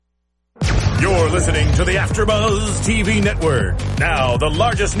You're listening to the AfterBuzz TV Network, now the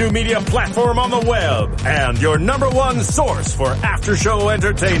largest new media platform on the web, and your number one source for after-show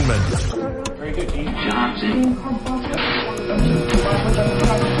entertainment. Very good, Dean Johnson.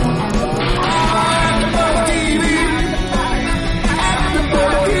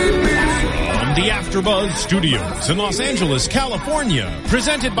 The AfterBuzz Studios in Los Angeles, California.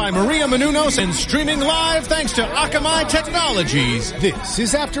 Presented by Maria Menounos and streaming live thanks to Akamai Technologies. This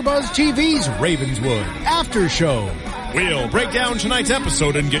is AfterBuzz TV's Ravenswood After Show. We'll break down tonight's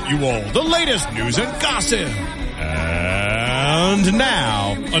episode and get you all the latest news and gossip. And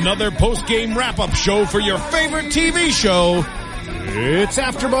now, another post-game wrap-up show for your favorite TV show. It's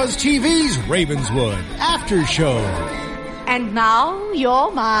AfterBuzz TV's Ravenswood After Show. And now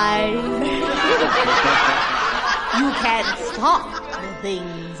you're mine. You can't stop the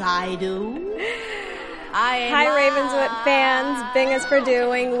things I do. Hi, Ravenswood fans. Bing is for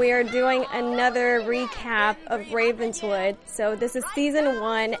doing. We are doing another recap of Ravenswood. So this is season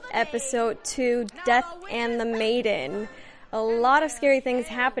 1, episode 2, Death and the Maiden. A lot of scary things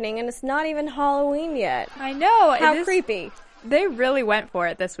happening, and it's not even Halloween yet. I know. How creepy. They really went for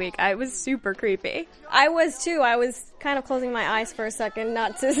it this week. It was super creepy. I was too. I was kind of closing my eyes for a second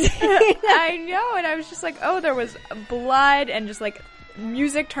not to see. I know, and I was just like, oh, there was blood and just like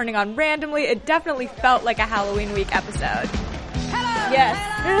music turning on randomly. It definitely felt like a Halloween week episode. Hello! Yes.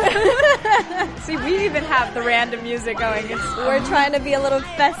 See, we even have the random music going. We're trying to be a little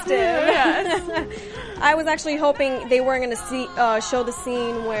festive. Yes. I was actually hoping they weren't going to show the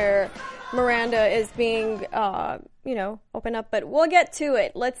scene where Miranda is being, open up, but we'll get to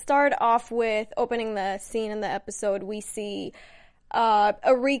it. Let's start off with opening the scene in the episode. We see a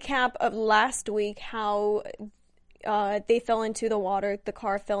recap of last week, how they fell into the water, the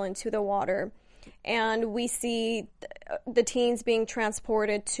car fell into the water, and we see the teens being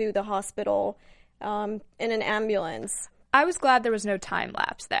transported to the hospital in an ambulance. I was glad there was no time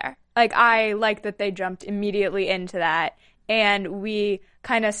lapse there. I like that they jumped immediately into that, and we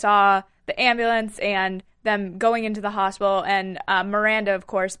kind of saw the ambulance and them going into the hospital, and Miranda, of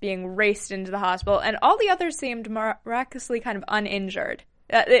course, being raced into the hospital, and all the others seemed miraculously kind of uninjured.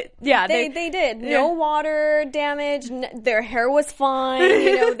 They did. No water damage. Their hair was fine.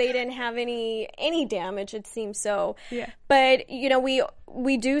 They didn't have any damage, it seems so. Yeah. But,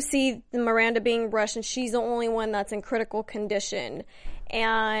 we do see Miranda being rushed, and she's the only one that's in critical condition.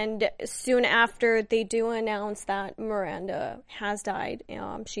 And soon after, they do announce that Miranda has died.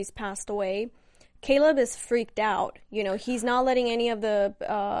 She's passed away. Caleb is freaked out. He's not letting any of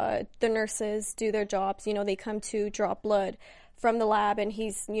the nurses do their jobs. They come to draw blood from the lab, and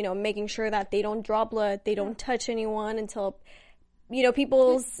he's, making sure that they don't draw blood, they don't touch anyone until,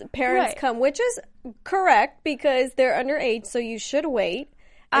 people's parents come, which is correct because they're underage, so you should wait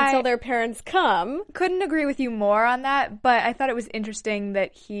until their parents come. Couldn't agree with you more on that, but I thought it was interesting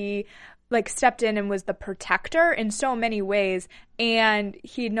that he stepped in and was the protector in so many ways, and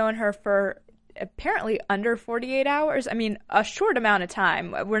he'd known her for apparently under 48 hours. I mean, a short amount of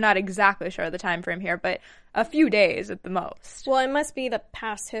time. We're not exactly sure of the time frame here, but a few days at the most. Well, it must be the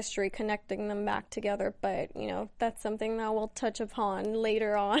past history connecting them back together, but, that's something that we'll touch upon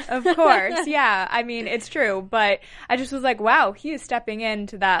later on. Of course, yeah. I mean, it's true, but I just was like, wow, he is stepping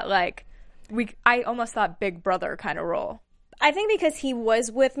into that, I almost thought Big Brother kind of role. I think because he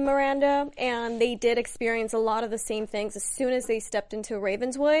was with Miranda, and they did experience a lot of the same things as soon as they stepped into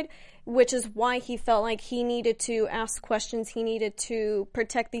Ravenswood, which is why he felt like he needed to ask questions, he needed to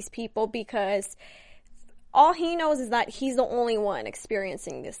protect these people, because all he knows is that he's the only one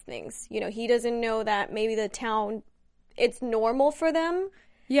experiencing these things. He doesn't know that maybe the town, it's normal for them.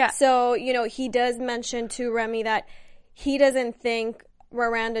 Yeah. So, he does mention to Remy that he doesn't think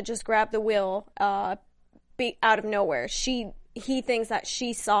Miranda just grabbed the wheel out of nowhere. He thinks that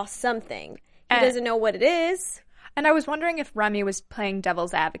she saw something. He doesn't know what it is. And I was wondering if Remy was playing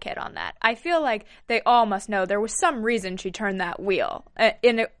devil's advocate on that. I feel like they all must know there was some reason she turned that wheel.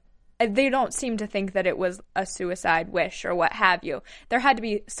 They don't seem to think that it was a suicide wish or what have you. There had to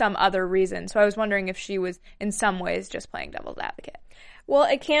be some other reason. So I was wondering if she was in some ways just playing devil's advocate. Well,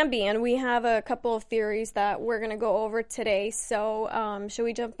 it can be, and we have a couple of theories that we're going to go over today. So should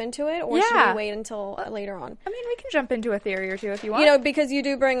we jump into it, or should we wait until later on? I mean, we can jump into a theory or two if you want. Because you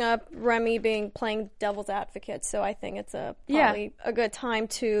do bring up Remy playing devil's advocate, so I think it's probably a good time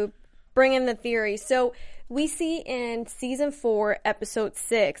to bring in the theory. So we see in season 4, episode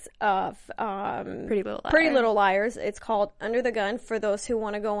 6 of Pretty Little Liars. It's called Under the Gun, for those who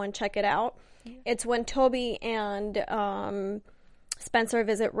want to go and check it out. Yeah. It's when Toby and Spencer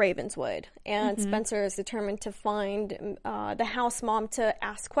visit Ravenswood, and Spencer is determined to find the house mom to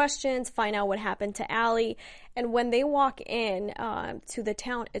ask questions, find out what happened to Allie. And when they walk in to the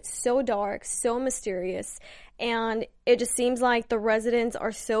town, it's so dark, so mysterious, and it just seems like the residents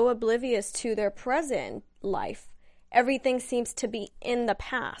are so oblivious to their present life. Everything seems to be in the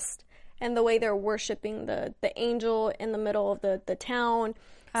past, and the way they're worshiping the angel in the middle of the town.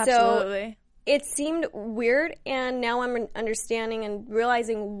 Absolutely. So it seemed weird, and now I'm understanding and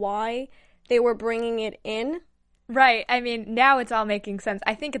realizing why they were bringing it in. Right. I mean, now it's all making sense.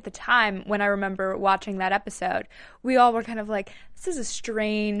 I think at the time when I remember watching that episode, we all were kind of like, this is a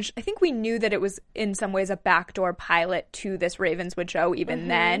strange... I think we knew that it was in some ways a backdoor pilot to this Ravenswood show even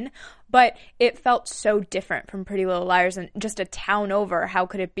then, but it felt so different from Pretty Little Liars, and just a town over, how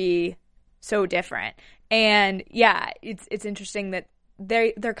could it be so different? And yeah, it's interesting that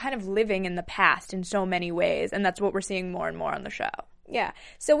they're kind of living in the past in so many ways, and that's what we're seeing more and more on the show. Yeah.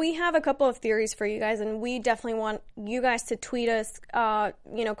 So we have a couple of theories for you guys, and we definitely want you guys to tweet us,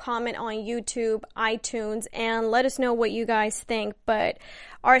 comment on YouTube, iTunes, and let us know what you guys think. But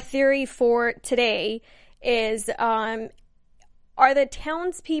our theory for today is, are the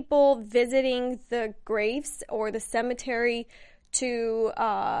townspeople visiting the graves or the cemetery to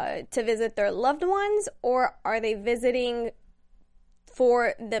visit their loved ones, or are they visiting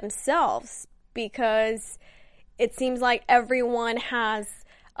for themselves? Because it seems like everyone has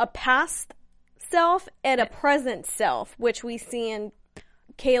a past self and a present self, which we see in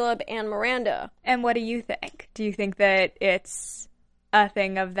Caleb and Miranda. And what do you think? Do you think that it's a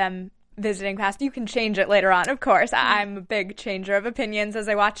thing of them visiting past? You can change it later on, of course. I'm a big changer of opinions as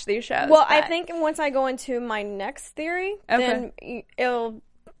I watch these shows. Well, I think once I go into my next theory, then it'll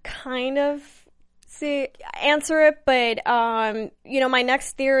kind of answer it. But, my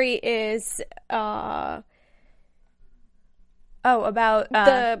next theory is...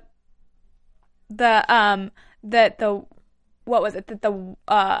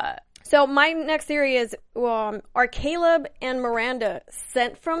 So my next theory is, are Caleb and Miranda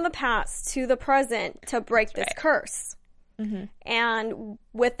sent from the past to the present to break this curse? Mm-hmm. And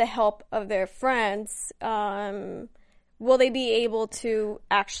with the help of their friends, will they be able to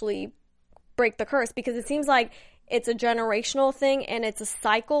actually break the curse? Because it seems like it's a generational thing, and it's a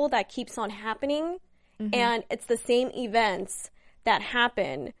cycle that keeps on happening. Mm-hmm. And it's the same events that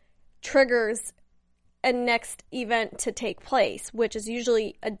happen triggers a next event to take place, which is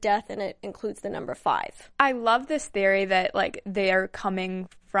usually a death, and it includes the number 5. I love this theory that they're coming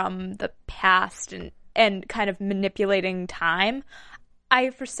from the past and kind of manipulating time.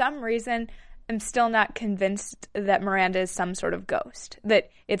 I, for some reason, am still not convinced that Miranda is some sort of ghost, that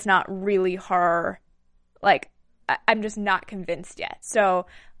it's not really her. I'm just not convinced yet. So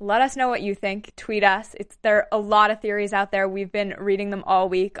let us know what you think. Tweet us. There are a lot of theories out there. We've been reading them all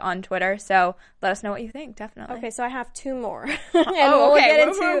week on Twitter. So let us know what you think, definitely. Okay, so I have 2 more. Okay.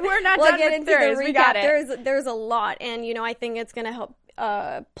 We're not done with theories. We got it. There's a lot. And, I think it's going to help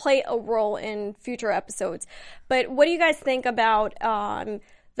play a role in future episodes. But what do you guys think about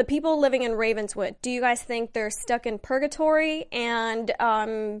the people living in Ravenswood? Do you guys think they're stuck in purgatory and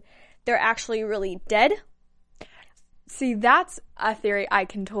they're actually really dead? See, that's a theory I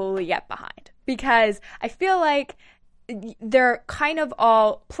can totally get behind, because I feel like they're kind of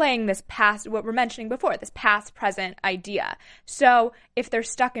all playing this past, what we're mentioning before, this past-present idea. So if they're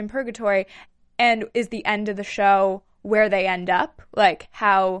stuck in purgatory, and is the end of the show where they end up?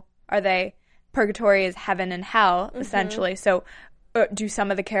 How are they? Purgatory is heaven and hell, essentially. So do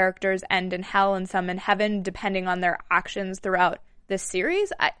some of the characters end in hell and some in heaven, depending on their actions throughout this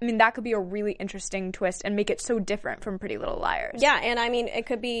series? I mean, that could be a really interesting twist and make it so different from Pretty Little Liars. Yeah, and I mean, it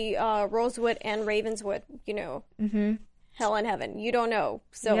could be Rosewood and Ravenswood, hell and heaven. You don't know.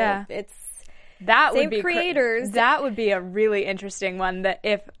 So it's that same would be creators. That would be a really interesting one, that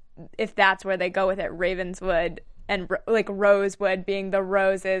if that's where they go with it, Ravenswood and Rosewood being the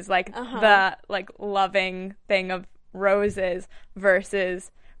roses, the loving thing of roses,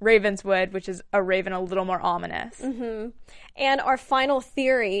 versus Ravenswood, which is a raven a little more ominous. Mm-hmm. And our final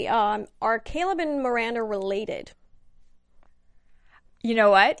theory, are Caleb and Miranda related? You know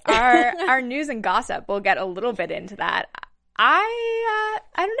what? Our news and gossip will get a little bit into that. I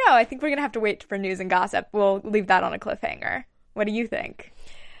don't know. I think we're going to have to wait for news and gossip. We'll leave that on a cliffhanger. What do you think?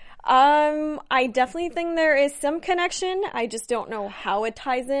 I definitely think there is some connection. I just don't know how it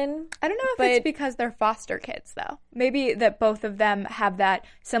ties in. I don't know if it's because they're foster kids, though. Maybe that both of them have that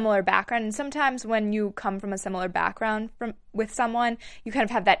similar background. And sometimes when you come from a similar background with someone, you kind of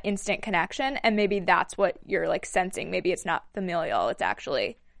have that instant connection. And maybe that's what you're sensing. Maybe it's not familial. It's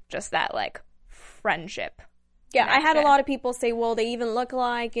actually just that friendship Yeah, I had a lot of people say, well, they even look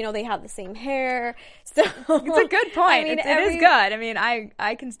alike, you know, they have the same hair. So it's a good point. I mean, it is good. I mean,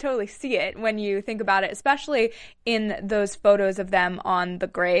 I can totally see it when you think about it, especially in those photos of them on the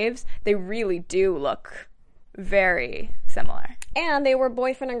graves. They really do look very similar. And they were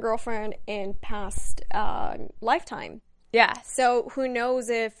boyfriend and girlfriend in past lifetime. Yeah. So who knows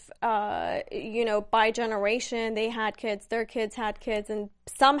if, you know, by generation they had kids, their kids had kids, and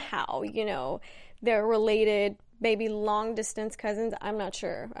somehow, you know, they're related, maybe long distance cousins. I'm not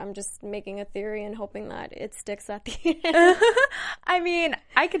sure. I'm just making a theory and hoping that it sticks at the end. I mean,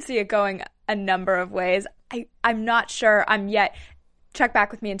 I could see it going a number of ways. I'm not sure I'm yet. Check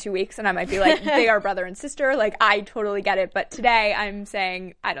back with me in 2 weeks and I might be like, they are brother and sister. Like, I totally get it. But today I'm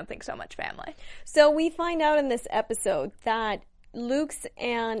saying I don't think so much family. So we find out in this episode that Luke's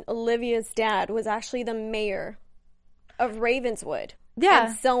and Olivia's dad was actually the mayor of Ravenswood. Yeah.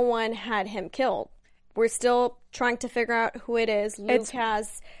 And someone had him killed. We're still trying to figure out who it is. Luke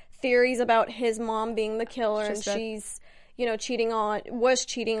has theories about his mom being the killer, and she's, you know, cheating on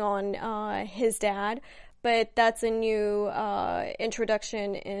his dad. But that's a new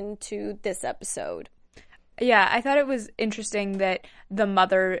introduction into this episode. Yeah, I thought it was interesting that the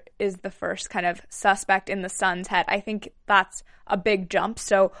mother is the first kind of suspect in the son's head. I think that's a big jump.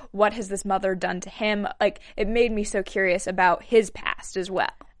 So what has this mother done to him? Like, it made me so curious about his past as well.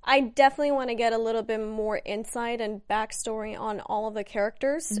 I definitely want to get a little bit more insight and backstory on all of the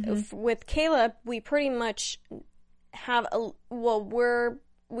characters. Mm-hmm. With Caleb, we pretty much have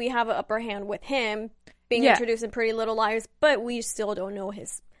we have an upper hand with him being introduced in Pretty Little Liars, but we still don't know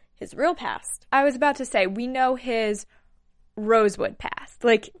his real past. I was about to say, we know his Rosewood past,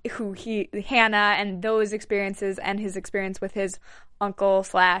 like Hannah and those experiences and his experience with his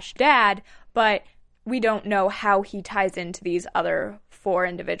uncle/dad, but we don't know how he ties into these other 4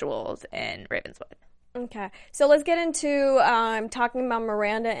 individuals in Ravenswood. Okay, so let's get into talking about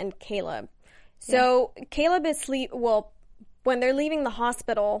Miranda and Caleb. So Caleb is when they're leaving the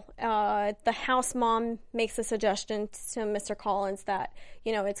hospital, the house mom makes a suggestion to Mr. Collins that,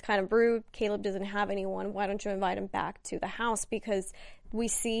 you know, it's kind of rude. Caleb doesn't have anyone. Why don't you invite him back to the house? Because we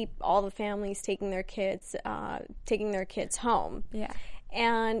see all the families taking their kids home. Yeah.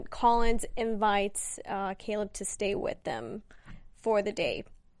 And Collins invites Caleb to stay with them for the day.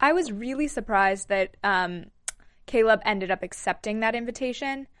 I was really surprised that Caleb ended up accepting that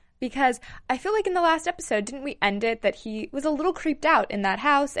invitation. Because I feel like in the last episode, didn't we end it that he was a little creeped out in that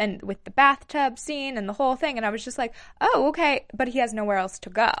house and with the bathtub scene and the whole thing? And I was just like, oh, okay, but he has nowhere else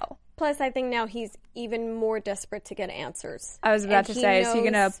to go. Plus, I think now he's even more desperate to get answers. I was about to say, is he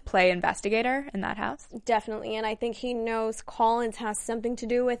going to play investigator in that house? Definitely, and I think he knows Collins has something to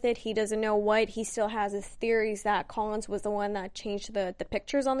do with it. He doesn't know what. He still has his theories that Collins was the one that changed the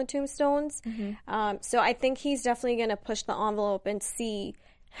pictures on the tombstones. Mm-hmm. So I think he's definitely going to push the envelope and see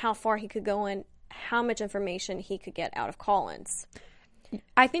how far he could go and how much information he could get out of Collins.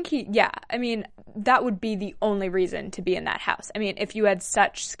 I think I mean, that would be the only reason to be in that house. I mean, if you had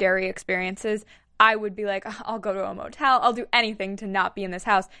such scary experiences, I would be like, I'll go to a motel, I'll do anything to not be in this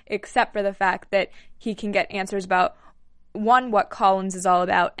house, except for the fact that he can get answers about, 1, what Collins is all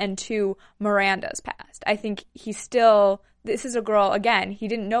about, and 2, Miranda's past. I think this is a girl, again, he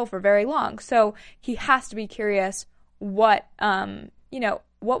didn't know for very long, so he has to be curious what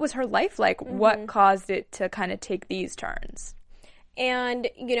was her life like? Mm-hmm. What caused it to kind of take these turns? And,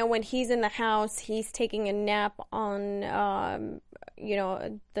 you know, when he's in the house, he's taking a nap on, the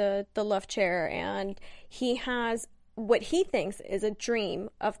love chair, and he has what he thinks is a dream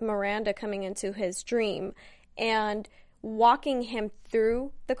of Miranda coming into his dream and walking him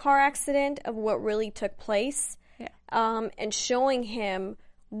through the car accident of what really took place, and showing him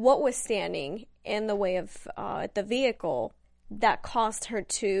what was standing in the way of the vehicle that caused her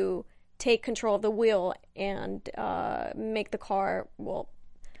to take control of the wheel and make the car,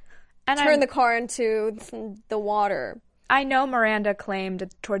 turn the car into the water. I know Miranda claimed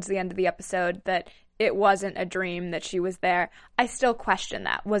towards the end of the episode that it wasn't a dream, that she was there. I still question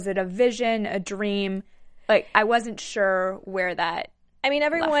that. Was it a vision, a dream? Like, I wasn't sure where that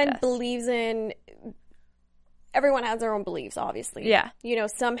everyone believes in... Everyone has their own beliefs, obviously. Yeah. You know,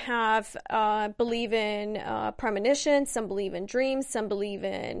 some believe in premonition, some believe in dreams, some believe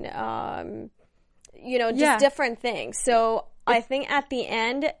in, different things. So I think at the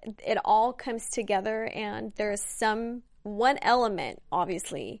end, it all comes together, and there's one element,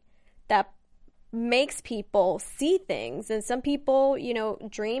 obviously, that makes people see things. And some people,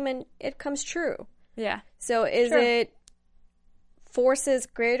 dream and it comes true. Yeah. So is it forces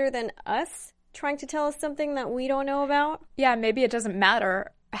greater than us trying to tell us something that we don't know about? Yeah, maybe it doesn't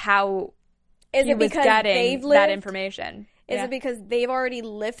matter how Is he it was because getting they've that lived? information. Is Yeah. it because they've already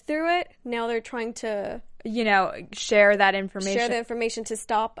lived through it? Now they're trying to Share that information. share the information to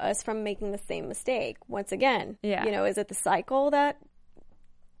stop us from making the same mistake once again. Yeah. Is it the cycle that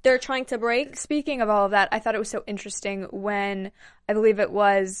they're trying to break? Speaking of all of that, I thought it was so interesting when I believe it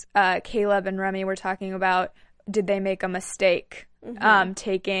was Caleb and Remy were talking about, did they make a mistake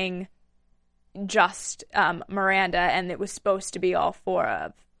taking just Miranda, and it was supposed to be all four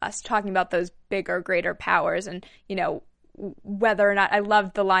of us, talking about those bigger, greater powers, and whether or not, I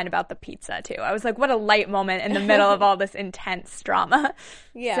loved the line about the pizza too. I was like, what a light moment in the middle of all this intense drama.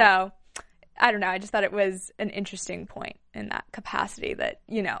 Yeah. So I don't know. I just thought it was an interesting point in that capacity that,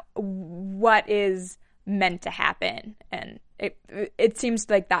 what is meant to happen. And it seems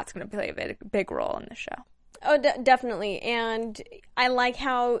like that's going to play a big role in the show. Oh, definitely. And I like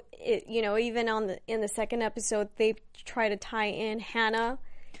how, even in the second episode, they try to tie in Hannah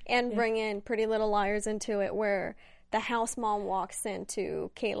and bring in Pretty Little Liars into it, where the house mom walks into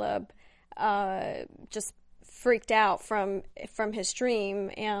Caleb just freaked out from his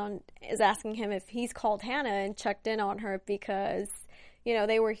dream and is asking him if he's called Hannah and checked in on her because,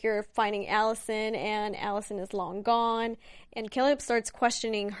 they were here finding Allison and Allison is long gone. And Caleb starts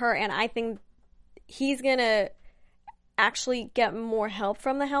questioning her, and I think he's going to actually get more help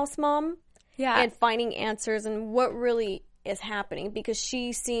from the house mom and finding answers and what really is happening, because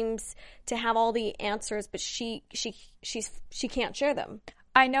she seems to have all the answers, but she can't share them.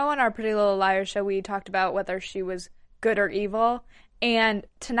 I know on our Pretty Little Liars show we talked about whether she was good or evil, and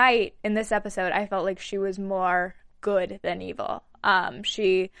tonight in this episode I felt like she was more good than evil.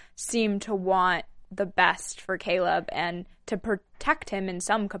 She seemed to want the best for Caleb and to protect him in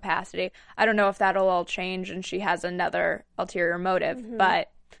some capacity. I don't know if that'll all change and she has another ulterior motive,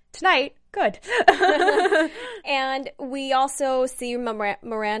 but tonight, good. And we also see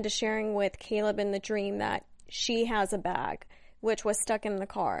Miranda sharing with Caleb in the dream that she has a bag, which was stuck in the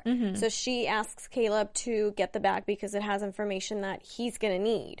car. So she asks Caleb to get the bag because it has information that he's going to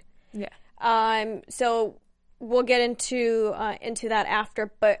need. Yeah. So we'll get into that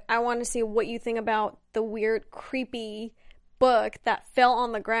after, but I want to see what you think about the weird, creepy book that fell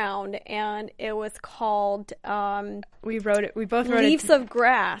on the ground, and it was called we both wrote Leaves of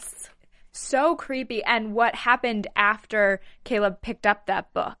Grass. So creepy. And what happened after Caleb picked up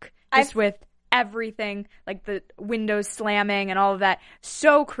that book, just with everything, like the windows slamming and all of that,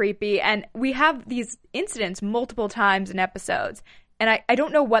 so creepy. And we have these incidents multiple times in episodes, and I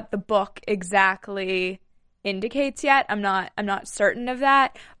don't know what the book exactly indicates yet. I'm not certain of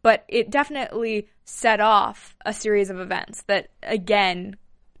that, but it definitely set off a series of events that, again,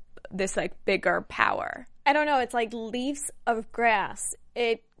 this like bigger power. I don't know, it's like Leaves of Grass.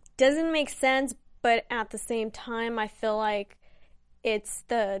 It doesn't make sense, but at the same time I feel like it's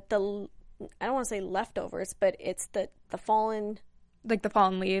the I don't want to say leftovers, but it's the fallen, like the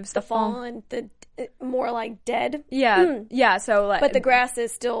fallen leaves, the fallen, more like dead. Yeah. Yeah, so like, but the grass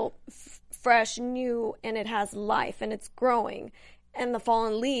is still fresh, new, and it has life, and it's growing. And the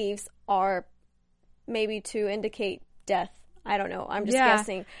fallen leaves are maybe to indicate death. I don't know. I'm just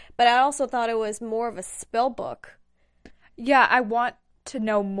guessing. But I also thought it was more of a spell book. Yeah, I want to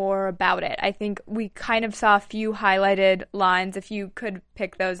know more about it. I think we kind of saw a few highlighted lines. If you could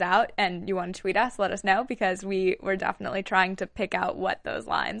pick those out and you want to tweet us, let us know, because we were definitely trying to pick out what those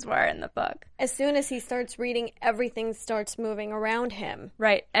lines were in the book. As soon as he starts reading, everything starts moving around him.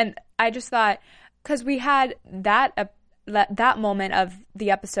 Right. And I just thought, because we had that moment of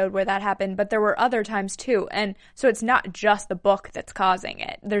the episode where that happened, but there were other times too. And so it's not just the book that's causing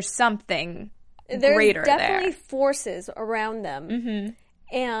it. There's something greater there. There's definitely forces around them. Mm-hmm.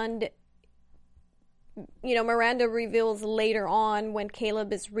 And, Miranda reveals later on when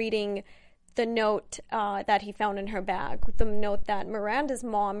Caleb is reading the note that he found in her bag, the note that Miranda's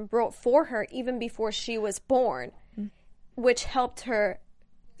mom wrote for her even before she was born, which helped her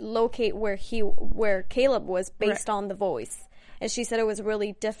locate where Caleb was based on the voice. And she said it was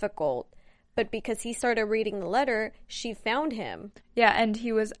really difficult. But because he started reading the letter, she found him. Yeah, and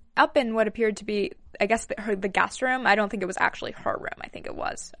he was up in what appeared to be, I guess, the guest room. I don't think it was actually her room. I think it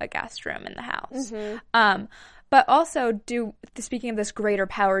was a guest room in the house. Mm-hmm. But also, speaking of this greater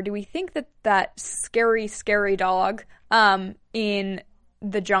power, do we think that scary, scary dog in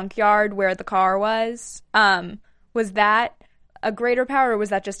the junkyard where the car was that a greater power, or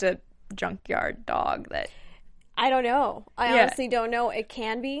was that just a junkyard dog that... I don't know. I honestly don't know. It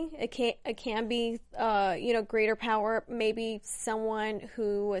can be. It can be, greater power. Maybe someone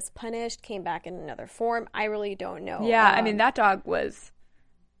who was punished came back in another form. I really don't know. Yeah, I mean, that dog was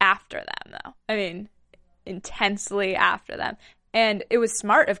after them, though. I mean, intensely after them. And it was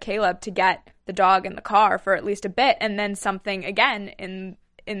smart of Caleb to get the dog in the car for at least a bit, and then something again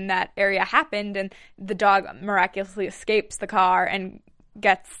in that area happened, and the dog miraculously escapes the car and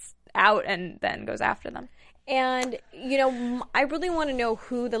gets out and then goes after them. And, I really want to know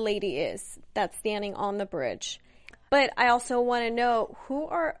who the lady is that's standing on the bridge. But I also want to know who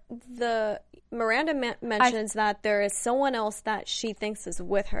are Miranda mentions that there is someone else that she thinks is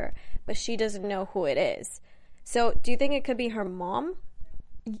with her, but she doesn't know who it is. So do you think it could be her mom?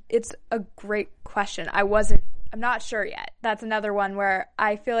 It's a great question. I'm not sure yet. That's another one where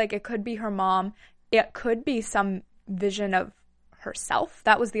I feel like it could be her mom. It could be some vision of herself.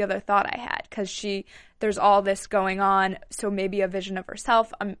 That was the other thought I had, because there's all this going on, so maybe a vision of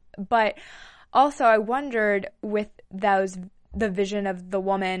herself. But also I wondered with the vision of the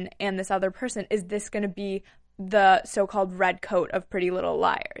woman and this other person, is this going to be the so-called red coat of Pretty Little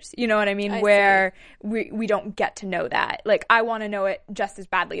Liars? You know what I mean? Where we don't get to know that. Like, I want to know it just as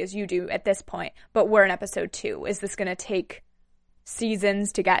badly as you do at this point, but we're in episode 2. Is this going to take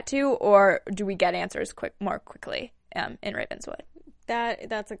seasons to get to, or do we get answers more quickly in Ravenswood?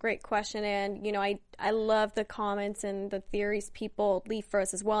 That's a great question, and I love the comments and the theories people leave for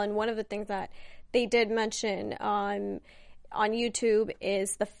us as well. And one of the things that they did mention on YouTube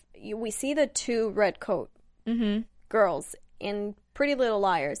is we see the 2 red coat girls in Pretty Little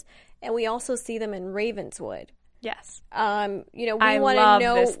Liars, and we also see them in Ravenswood. Yes. We want to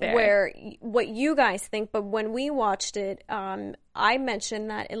know what you guys think, but when we watched it, I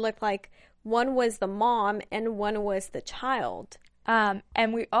mentioned that it looked like one was the mom and one was the child.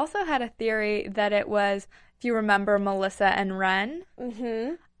 And we also had a theory that it was, if you remember, Melissa and Ren.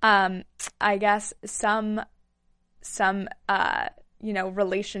 I guess some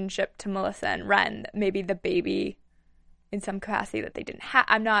relationship to Melissa and Ren, maybe the baby in some capacity that they didn't have.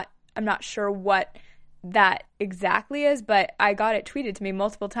 I'm not sure what that exactly is, but I got it tweeted to me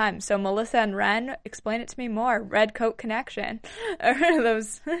multiple times. So Melissa and Ren, explain it to me more. Red coat connection.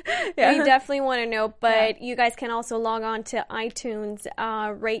 Those. Yeah. We definitely want to know, but you guys can also log on to iTunes,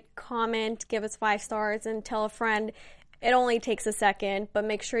 rate, comment, give us 5 stars, and tell a friend. It only takes a second, but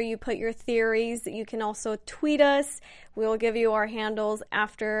make sure you put your theories. You can also tweet us. We will give you our handles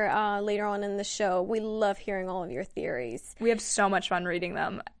after later on in the show. We love hearing all of your theories. We have so much fun reading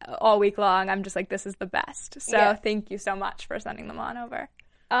them all week long. I'm just like, this is the best. So Thank you so much for sending them on over.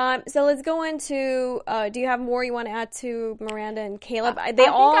 So let's go into, do you have more you want to add to Miranda and Caleb? They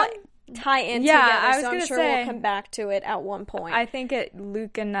all tie in together, so I'm sure we'll come back to it at one point. I think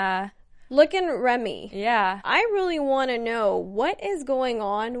Luke and Remy. Yeah. I really want to know what is going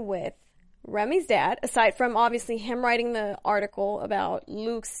on with Remy's dad, aside from obviously him writing the article about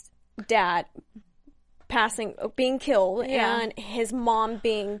Luke's dad being killed, and his mom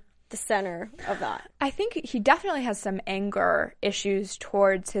being the center of that. I think he definitely has some anger issues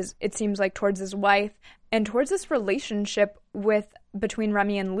towards his wife and towards this relationship between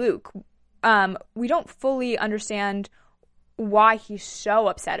Remy and Luke. We don't fully understand why he's so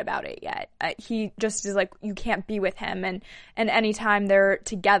upset about it yet. He just is like, you can't be with him, and anytime they're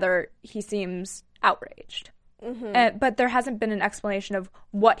together, he seems outraged. But there hasn't been an explanation of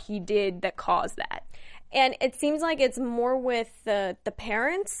what he did that caused that. And it seems like it's more with the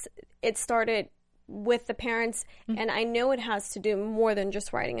parents. It started with the parents, and I know it has to do more than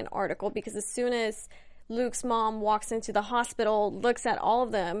just writing an article, because as soon as Luke's mom walks into the hospital, looks at all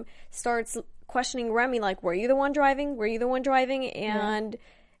of them, starts questioning Remy, like, were you the one driving? Were you the one driving? And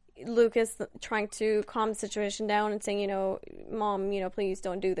Luke is trying to calm the situation down and saying, Mom, please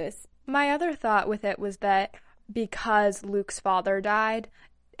don't do this. My other thought with it was that because Luke's father died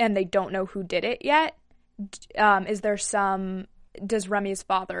and they don't know who did it yet, does Remy's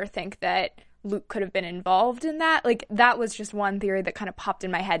father think that Luke could have been involved in that? Like, that was just one theory that kind of popped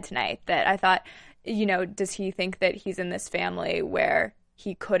in my head tonight, that I thought, does he think that he's in this family where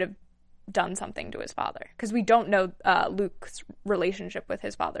he could have done something to his father? Because we don't know Luke's relationship with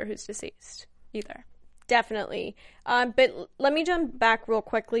his father, who's deceased, either. Definitely. But let me jump back real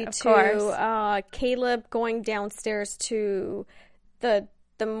quickly to Caleb going downstairs to the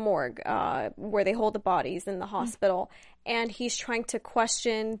morgue where they hold the bodies in the hospital, and he's trying to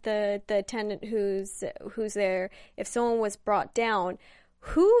question the attendant who's there. If someone was brought down,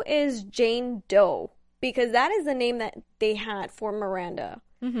 who is Jane Doe? Because that is the name that they had for Miranda,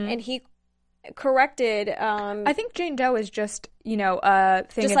 and he corrected. I think Jane Doe is just a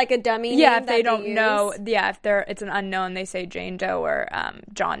thing, just like a dummy. Yeah, name if they don't know, if it's an unknown, they say Jane Doe or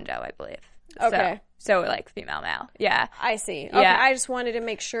John Doe, I believe. Okay. So like female male. Yeah. I see. Okay. Yeah. I just wanted to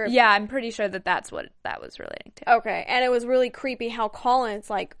make sure. Yeah, I'm pretty sure that's what that was relating to. Okay. And it was really creepy how Collins,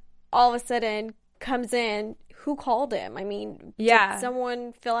 like, all of a sudden comes in. who called him? I mean, Yeah. did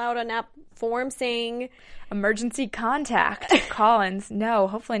someone fill out an app form saying Emergency contact. Collins. No,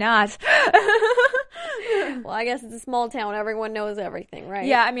 hopefully not. well, I guess it's a small town, everyone knows everything, right?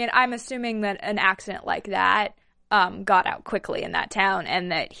 Yeah, I mean, I'm assuming that an accident like that got out quickly in that town,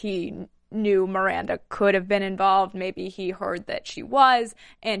 and that he knew Miranda could have been involved. Maybe he heard that she was,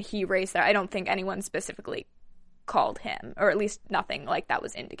 and he raced there. I don't think anyone specifically called him, or at least nothing like that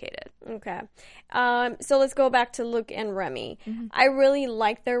was indicated. Okay. So let's go back to Luke and Remy. I really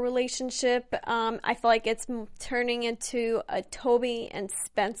like their relationship. I feel like it's turning into a Toby and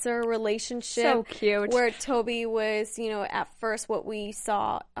Spencer relationship. So cute. Where Toby was, at first what we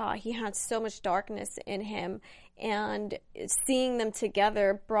saw, he had so much darkness in him. And seeing them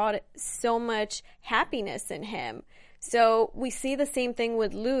together brought so much happiness in him. So we see the same thing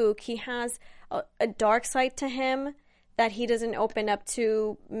with Luke. He has a dark side to him that he doesn't open up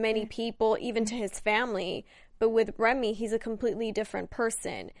to many people, even to his family. But with Remy, he's a completely different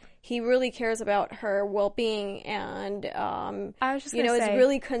person. He really cares about her well-being, and I was just is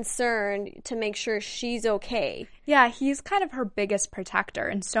really concerned to make sure she's okay. Yeah, he's kind of her biggest protector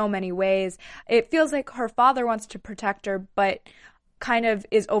in so many ways. It feels like her father wants to protect her, but kind of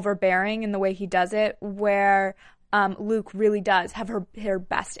is overbearing in the way he does it, where Luke really does have her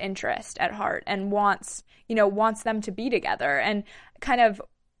best interest at heart and wants them to be together, and kind of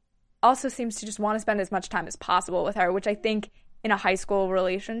also seems to just want to spend as much time as possible with her, which I think in a high school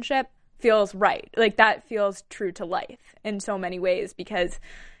relationship feels right. Like, that feels true to life in so many ways, because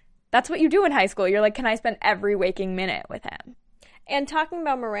that's what you do in high school. You're like, can I spend every waking minute with him? And talking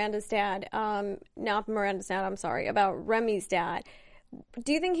about Miranda's dad, not Miranda's dad, I'm sorry, about Remy's dad,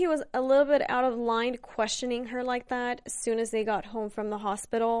 do you think he was a little bit out of line questioning her like that as soon as they got home from the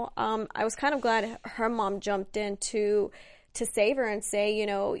hospital? I was kind of glad her mom jumped in to save her and say,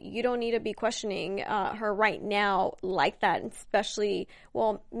 you don't need to be questioning her right now like that, especially,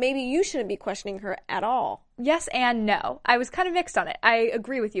 well, maybe you shouldn't be questioning her at all. Yes and no. I was kind of mixed on it. I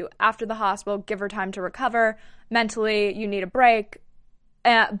agree with you. After the hospital, give her time to recover. Mentally, you need a break.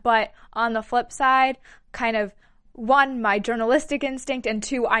 But on the flip side, kind of, one, my journalistic instinct, and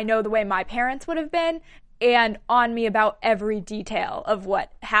two, I know the way my parents would have been, and on me about every detail of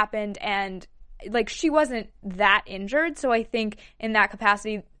what happened. And like, she wasn't that injured, so I think in that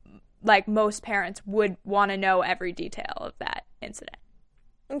capacity, like, most parents would want to know every detail of that incident.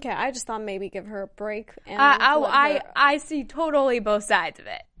 Okay, I just thought maybe give her a break. And I see totally both sides of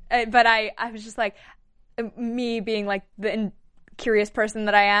it, but I was just like, me being like the curious person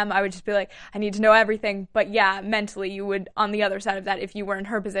that I am, I would just be like, I need to know everything. But yeah, mentally, you would, on the other side of that, if you were in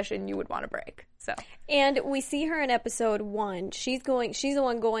her position, you would want a break. So. And we see her in episode 1. She's the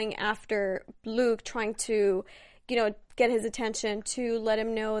one going after Luke, trying to, get his attention, to let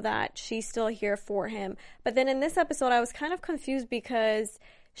him know that she's still here for him. But then in this episode, I was kind of confused because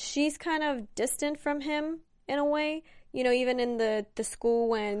she's kind of distant from him in a way. Even in the school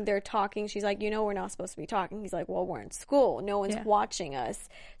when they're talking, she's like, we're not supposed to be talking. He's like, well, we're in school. No one's watching us.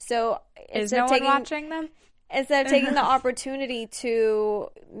 So is no one watching them? Instead of taking the opportunity to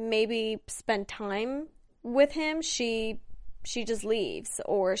maybe spend time with him, she just leaves.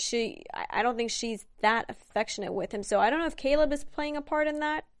 Or I don't think she's that affectionate with him. So I don't know if Caleb is playing a part in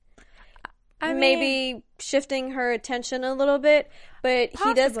that. Maybe shifting her attention a little bit. But possibly.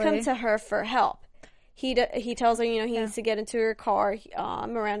 He does come to her for help. He tells her, he needs to get into her car.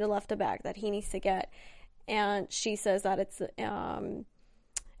 Miranda left a bag that he needs to get. And she says that it's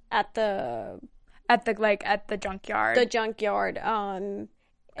at the junkyard. The junkyard.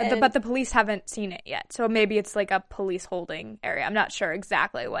 But the police haven't seen it yet. So maybe it's like a police holding area. I'm not sure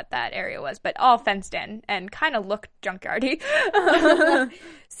exactly what that area was, but all fenced in and kind of looked junkyardy.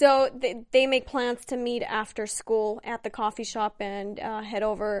 So they make plans to meet after school at the coffee shop and head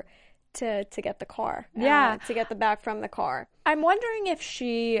over to get the car. To get the bag from the car. I'm wondering if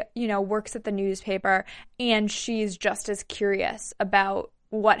she, works at the newspaper and she's just as curious about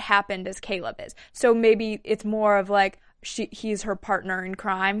what happened as Caleb is. So maybe it's more of like he's her partner in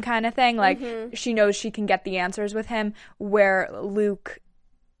crime kind of thing. Like, she knows she can get the answers with him, where Luke,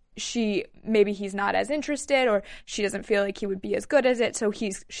 maybe he's not as interested, or she doesn't feel like he would be as good as it, so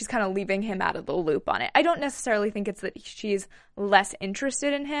she's kind of leaving him out of the loop on it. I don't necessarily think it's that she's less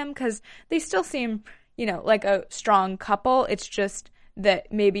interested in him, because they still seem, like a strong couple. It's just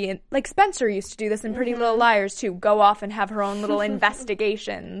that maybe, like Spencer used to do this in Pretty Little Liars too, go off and have her own little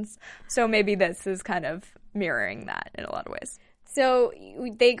investigations. So maybe this is kind of mirroring that in a lot of ways. So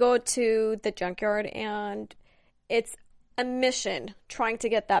they go to the junkyard, and it's a mission trying to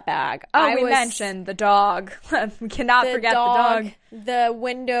get that bag. We mentioned the dog. We cannot forget the dog. The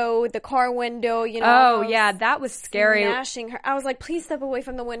window, the car window, Oh, yeah, that was scary. Smashing her. I was like, please step away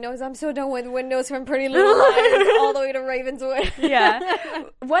from the windows. I'm so done with windows from Pretty Little Liars all the way to Ravenswood. Yeah.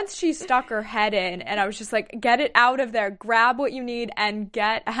 Once she stuck her head in, and I was just like, get it out of there. Grab what you need and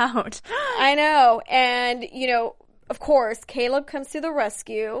get out. I know. And, of course, Caleb comes to the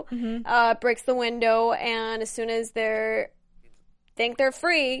rescue, breaks the window, and as soon as think they're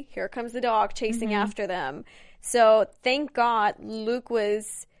free, here comes the dog chasing after them. So thank God Luke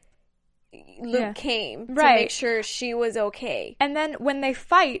came to make sure she was okay. And then when they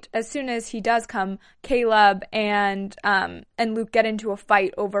fight, as soon as he does come, Caleb and Luke get into a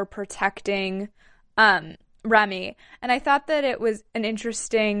fight over protecting Remy. And I thought that it was an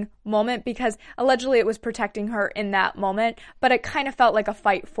interesting moment because allegedly it was protecting her in that moment, but it kind of felt like a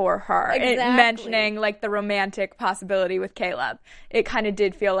fight for her. Exactly. Mentioning like the romantic possibility with Caleb. It kind of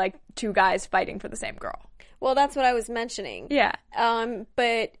did feel like two guys fighting for the same girl. Well, that's what I was mentioning. Yeah.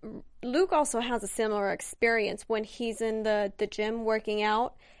 But Luke also has a similar experience when he's in the gym working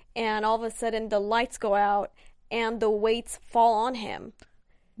out and all of a sudden the lights go out and the weights fall on him.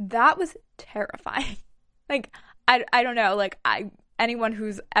 That was terrifying. Like, I don't know, like, anyone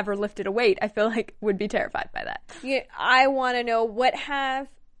who's ever lifted a weight, I feel like would be terrified by that. Yeah, I want to know, what have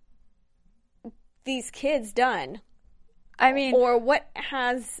these kids done? I mean... Or what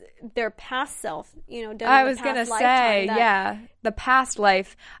has their past self, done I was going to say, the past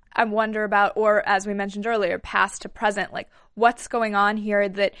life, I wonder about, or as we mentioned earlier, past to present, like, what's going on here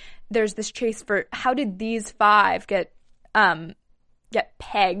that there's this chase for, how did these five get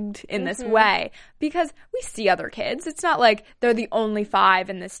pegged in this way? Because we see other kids. It's not like they're the only five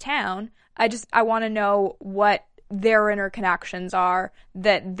in this town. I want to know what their interconnections are,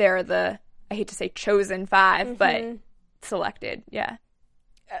 that they're the, I hate to say chosen five, but selected. Yeah.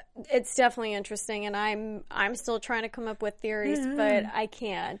 It's definitely interesting, and I'm still trying to come up with theories, but I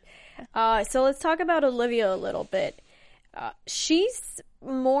can't. So let's talk about Olivia a little bit. She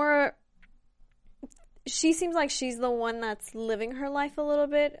seems like she's the one that's living her life a little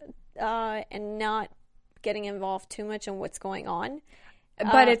bit and not getting involved too much in what's going on.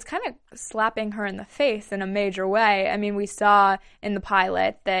 But it's kind of slapping her in the face in a major way. I mean, we saw in the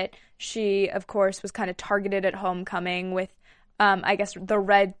pilot that she, of course, was kind of targeted at homecoming with, I guess, the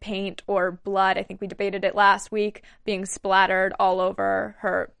red paint or blood. I think we debated it last week, being splattered all over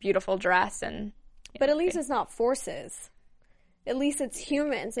her beautiful dress. But at least it's not forces. At least it's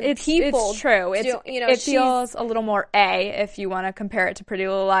humans and people. It's true. It feels a little more if you want to compare it to Pretty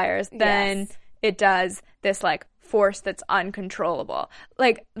Little Liars, than it does this, like, force that's uncontrollable.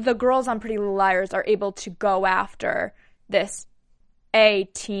 Like, the girls on Pretty Little Liars are able to go after this A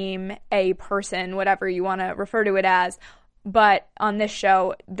team, A person, whatever you want to refer to it as. But on this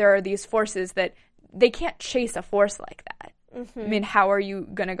show, there are these forces that they can't chase a force like that. I mean, how are you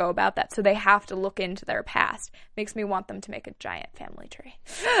going to go about that? So they have to look into their past. Makes me want them to make a giant family tree.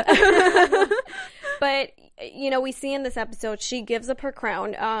 But, we see in this episode, she gives up her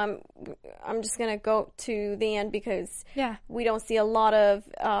crown. I'm just going to go to the end because we don't see a lot of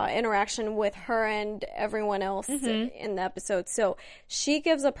interaction with her and everyone else in the episode. So she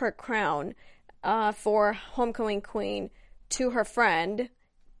gives up her crown for Homecoming Queen to her friend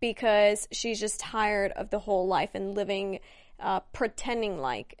because she's just tired of the whole life and living pretending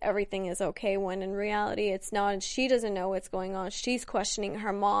like everything is okay when in reality it's not, and she doesn't know what's going on. She's questioning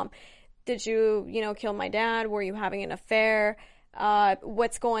her mom. Did you, kill my dad? Were you having an affair?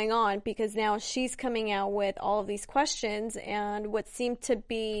 What's going on? Because now she's coming out with all of these questions, and what seemed to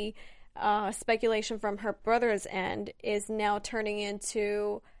be speculation from her brother's end is now turning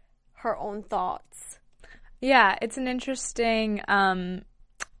into her own thoughts. Yeah, it's an interesting, in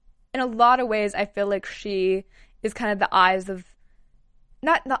a lot of ways, I feel like she is kind of the eyes of,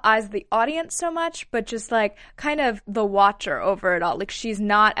 not the eyes of the audience so much, but just like kind of the watcher over it all. Like, she's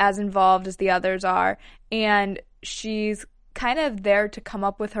not as involved as the others are, and she's kind of there to come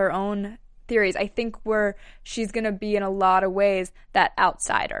up with her own theories. I think she's going to be in a lot of ways that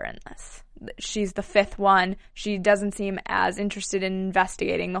outsider in this. She's the fifth one. She doesn't seem as interested in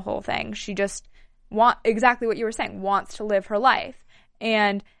investigating the whole thing. She just exactly what you were saying, wants to live her life,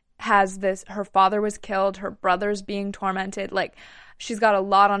 and has this, her father was killed, her brother's being tormented, like, she's got a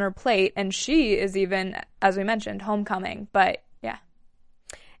lot on her plate, and she is even, as we mentioned, homecoming, but yeah.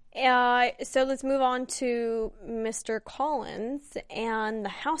 So let's move on to Mr. Collins and the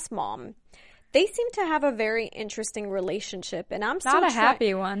house mom. They seem to have a very interesting relationship, and I'm still not a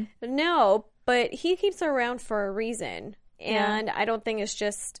happy one. No, but he keeps her around for a reason, and I don't think it's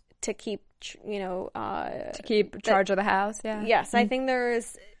just to keep, charge of the house. Yeah. Yes, I think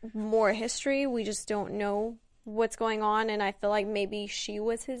there's more history. We just don't know what's going on, and I feel like maybe she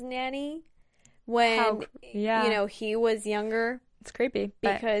was his nanny when he was younger. It's creepy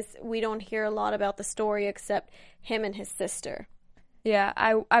because we don't hear a lot about the story except him and his sister. Yeah,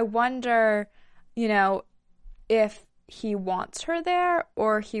 I wonder, if he wants her there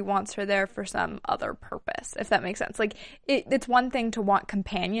or he wants her there for some other purpose, if that makes sense. Like, it's one thing to want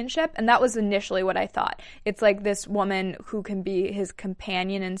companionship, and that was initially what I thought. It's like this woman who can be his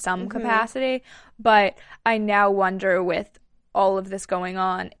companion in some capacity, but I now wonder with all of this going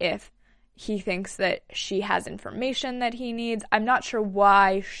on if he thinks that she has information that he needs. I'm not sure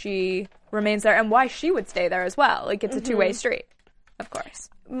why she remains there and why she would stay there as well. Like, it's a two-way street, of course.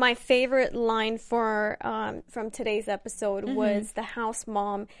 My favorite line from today's episode was the house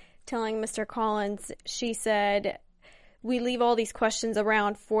mom telling Mr. Collins, she said, "We leave all these questions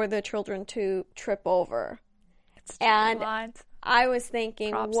around for the children to trip over." And I was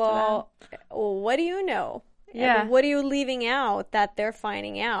thinking, well, what do you know? Yeah. And what are you leaving out that they're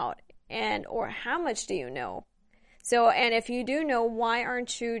finding out? Or how much do you know? So, and if you do know, why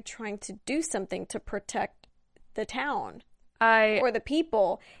aren't you trying to do something to protect the town? Or the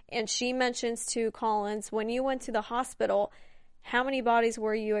people? And she mentions to Collins, when you went to the hospital, how many bodies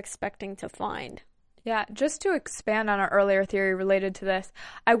were you expecting to find? Yeah, just to expand on our earlier theory related to this,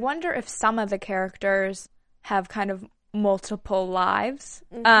 I wonder if some of the characters have kind of multiple lives.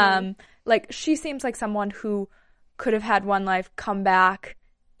 Like, she seems like someone who could have had one life, come back,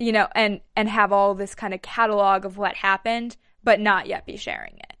 and have all this kind of catalog of what happened, but not yet be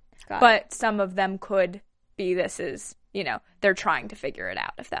sharing it. But some of them could be this is, they're trying to figure it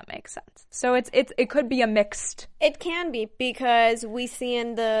out, if that makes sense. So it could be a mixed. It can be, because we see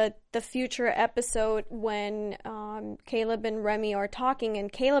in the future episode when Caleb and Remy are talking,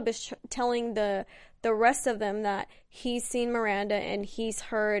 and Caleb is telling the rest of them that he's seen Miranda and he's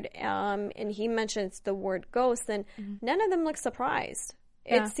heard, and he mentions the word ghost, and none of them look surprised.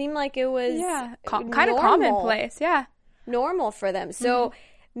 Yeah. It seemed like it was kind of commonplace, normal for them. So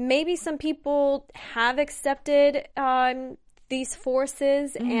maybe some people have accepted these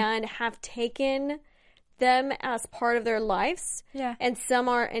forces and have taken them as part of their lives, and some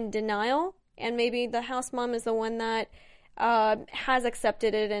are in denial, and maybe the house mom is the one that has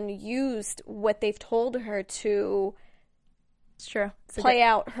accepted it and used what they've told her to play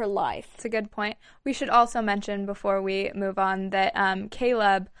out her life. It's a good point. We should also mention before we move on that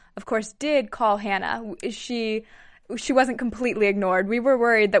Caleb, of course, did call Hannah. She wasn't completely ignored. We were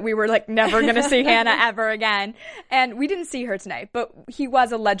worried that we were never going to see Hannah ever again. And we didn't see her tonight, but he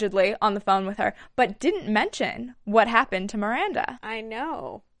was allegedly on the phone with her, but didn't mention what happened to Miranda. I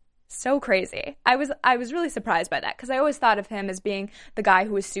know. So crazy. I was really surprised by that, because I always thought of him as being the guy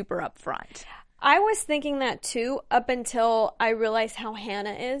who was super upfront. I was thinking that too, up until I realized how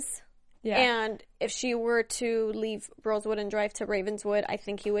Hannah is. Yeah. And if she were to leave Rosewood and drive to Ravenswood, I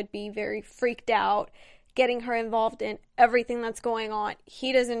think he would be very freaked out, getting her involved in everything that's going on.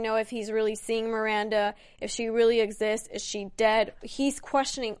 He doesn't know if he's really seeing Miranda, if she really exists, is she dead? He's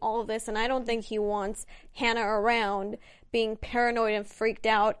questioning all of this, and I don't think he wants Hannah around being paranoid and freaked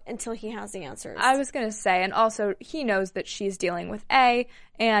out until he has the answers. I was going to say, and also he knows that she's dealing with A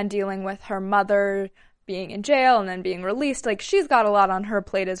and dealing with her mother being in jail and then being released. She's got a lot on her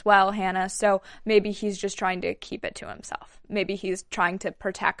plate as well, Hannah, so maybe he's just trying to keep it to himself. Maybe he's trying to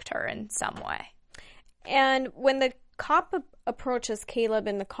protect her in some way. And when the cop approaches Caleb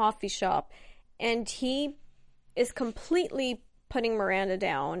in the coffee shop, and he is completely putting Miranda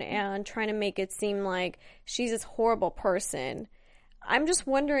down and trying to make it seem like she's this horrible person, I'm just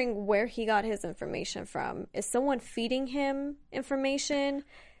wondering where he got his information from. Is someone feeding him information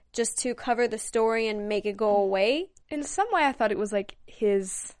just to cover the story and make it go away? In some way, I thought it was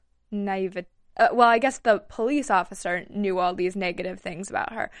his naivete. Well, I guess the police officer knew all these negative things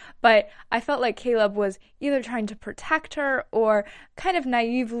about her, but I felt like Caleb was either trying to protect her or kind of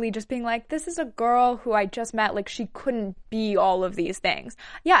naively just being like, this is a girl who I just met, she couldn't be all of these things.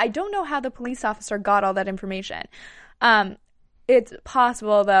 Yeah, I don't know how the police officer got all that information. It's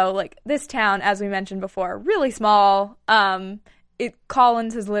possible, though, this town, as we mentioned before, really small.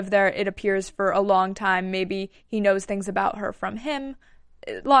 Collins has lived there, it appears, for a long time. Maybe he knows things about her from him.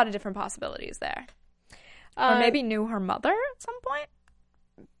 A lot of different possibilities there. Or maybe knew her mother at some point?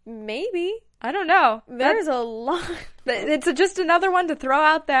 Maybe. I don't know. There's a lot. It's just another one to throw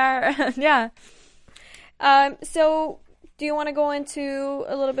out there. Yeah. So, do you want to go into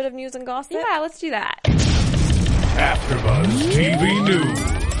a little bit of news and gossip? Yeah, let's do that. AfterBuzz TV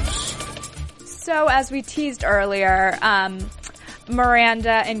News. So, as we teased earlier,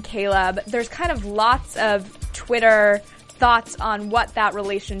 Miranda and Caleb, there's kind of lots of Twitter thoughts on what that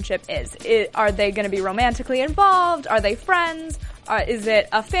relationship is. Are they going to be romantically involved? Are they friends? Is it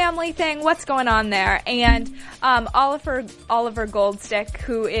a family thing? What's going on there? And Oliver Goldstick,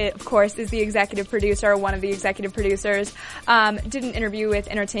 who of course is the executive producer, one of the executive producers, did an interview with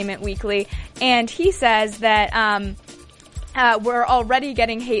Entertainment Weekly, and he says that we're already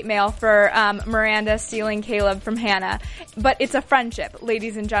getting hate mail for Miranda stealing Caleb from Hannah. But it's a friendship,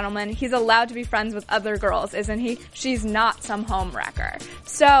 ladies and gentlemen. He's allowed to be friends with other girls, isn't he? She's not some homewrecker.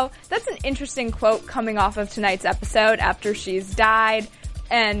 So that's an interesting quote coming off of tonight's episode after she's died.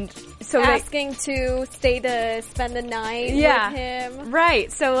 And so asking to stay to spend the night with him.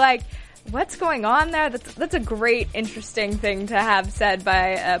 Right. So, like, what's going on there? That's a great, interesting thing to have said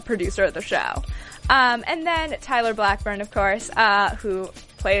by a producer of the show. And then Tyler Blackburn, of course, who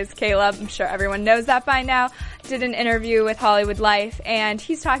plays Caleb, I'm sure everyone knows that by now, did an interview with Hollywood Life, and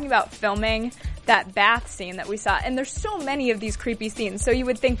he's talking about filming that bath scene that we saw. And there's so many of these creepy scenes, so you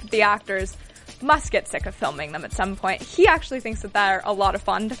would think that the actors must get sick of filming them at some point. He actually thinks that they're a lot of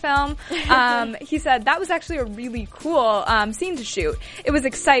fun to film. He said that was actually a really cool scene to shoot. It was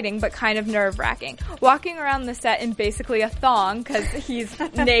exciting, but kind of nerve-wracking. Walking around the set in basically a thong, because he's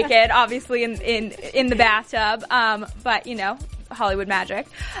naked, obviously, in the bathtub, but, you know, Hollywood magic.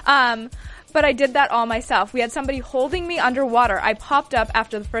 But I did that all myself. We had somebody holding me underwater. I popped up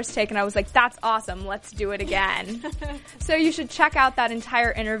after the first take and I was like, that's awesome. Let's do it again. So you should check out that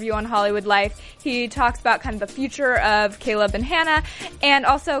entire interview on Hollywood Life. He talks about kind of the future of Caleb and Hannah and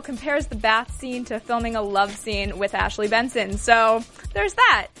also compares the bath scene to filming a love scene with Ashley Benson. So there's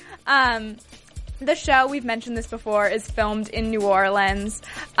that. The show, we've mentioned this before, is filmed in New Orleans,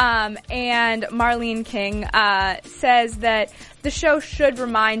 and Marlene King says that the show should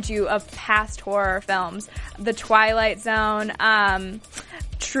remind you of past horror films. The Twilight Zone,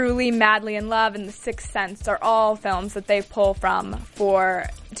 Truly, Madly in Love, and The Sixth Sense are all films that they pull from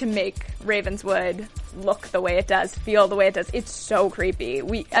to make Ravenswood look the way it does, feel the way it does. It's so creepy.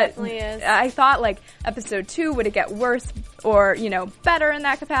 Definitely is. I thought, like, episode 2, would it get worse or, you know, better in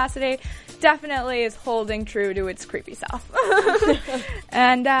that capacity? Definitely is holding true to its creepy self.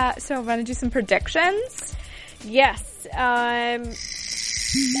 And so I'm going to do some predictions. Yes. And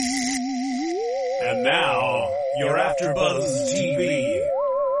now, your AfterBuzz TV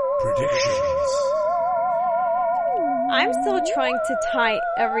predictions. I'm still trying to tie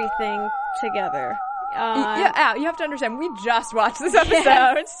everything together. Yeah, you have to understand, we just watched this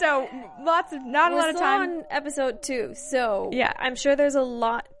episode, so not a lot of time. We're still on episode 2, so yeah. I'm sure there's a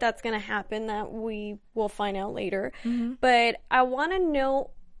lot that's going to happen that we will find out later. Mm-hmm. But I want to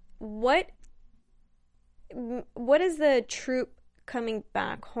know what is the troop coming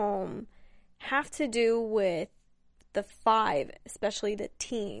back home have to do with the 5, especially the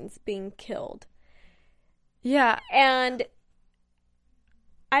teens, being killed? Yeah. And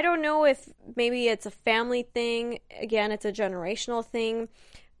I don't know if maybe it's a family thing. Again, it's a generational thing.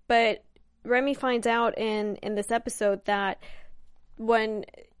 But Remy finds out in this episode that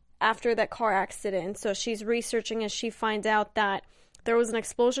after that car accident, so she's researching and she finds out that there was an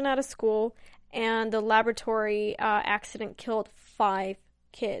explosion at a school and the laboratory accident killed 5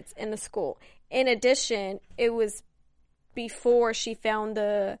 kids in the school. In addition, it was before she found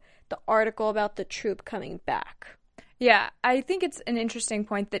the article about the troop coming back. Yeah, I think it's an interesting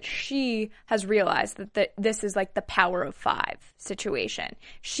point that she has realized that this is like the power of 5 situation.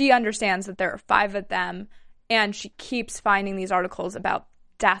 She understands that there are 5 of them, and she keeps finding these articles about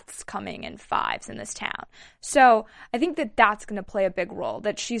deaths coming in 5s in this town. So I think that that's going to play a big role,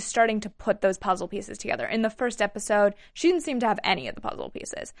 that she's starting to put those puzzle pieces together. In the first episode, she didn't seem to have any of the puzzle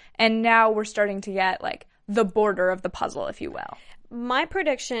pieces. And now we're starting to get, like, the border of the puzzle, if you will. My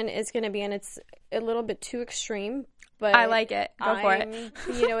prediction is going to be, and it's a little bit too extreme, but I like it. Go for it.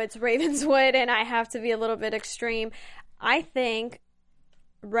 You know, it's Ravenswood, and I have to be a little bit extreme. I think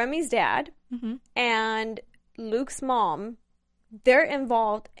Remy's dad and Luke's mom, they're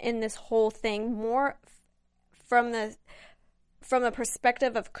involved in this whole thing more from a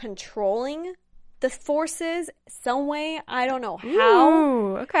perspective of controlling the forces some way. I don't know how.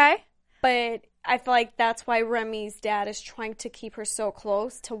 Ooh, okay. But I feel like that's why Remy's dad is trying to keep her so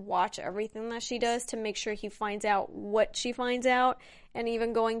close, to watch everything that she does, to make sure he finds out what she finds out. And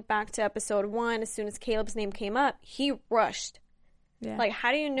even going back to episode 1, as soon as Caleb's name came up, he rushed. Yeah. Like,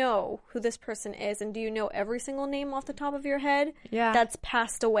 how do you know who this person is? And do you know every single name off the top of your head that's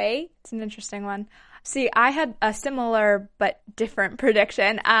passed away? It's an interesting one. See, I had a similar but different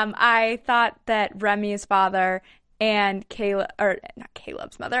prediction. I thought that Remy's father and not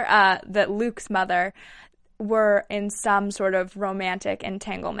Caleb's mother, that Luke's mother were in some sort of romantic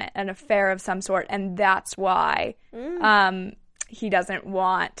entanglement, an affair of some sort, and that's why he doesn't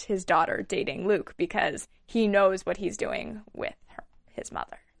want his daughter dating Luke, because he knows what he's doing with his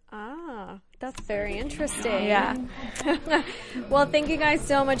mother. Ah, that's very interesting. Yeah. Well, thank you guys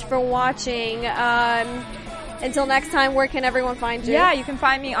so much for watching. Until next time, where can everyone find you? Yeah, you can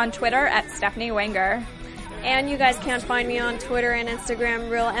find me on Twitter at Stephanie Wenger. And you guys can find me on Twitter and Instagram,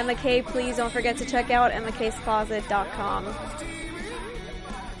 Real Emma K. Please don't forget to check out emmakcloset.com.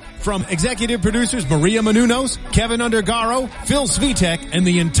 From executive producers Maria Menounos, Kevin Undergaro, Phil Svitek, and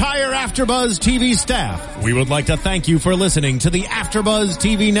the entire AfterBuzz TV staff, we would like to thank you for listening to the AfterBuzz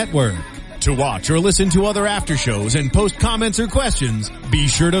TV network. To watch or listen to other after shows and post comments or questions, be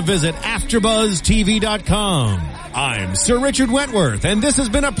sure to visit AfterBuzzTV.com. I'm Sir Richard Wentworth, and this has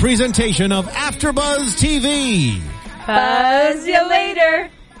been a presentation of AfterBuzz TV. Buzz you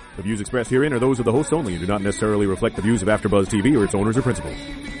later. The views expressed herein are those of the hosts only and do not necessarily reflect the views of AfterBuzz TV or its owners or principals.